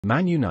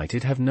Man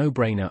United have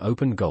no-brainer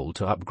open goal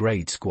to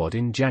upgrade squad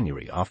in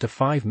January after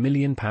 £5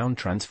 million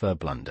transfer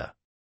blunder.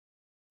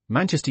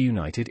 Manchester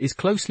United is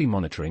closely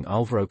monitoring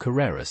Alvaro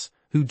Carreras,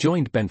 who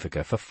joined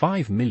Benfica for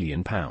 £5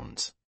 million.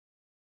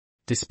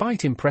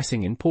 Despite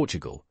impressing in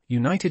Portugal,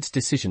 United's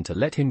decision to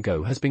let him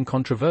go has been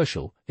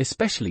controversial,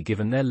 especially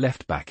given their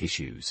left-back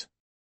issues.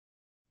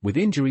 With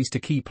injuries to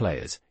key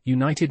players,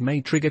 United may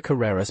trigger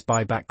Carreras'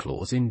 buyback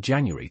clause in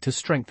January to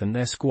strengthen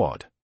their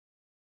squad.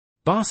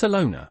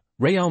 Barcelona,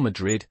 Real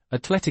Madrid,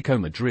 Atletico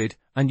Madrid,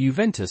 and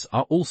Juventus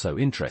are also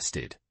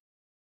interested.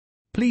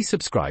 Please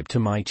subscribe to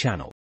my channel.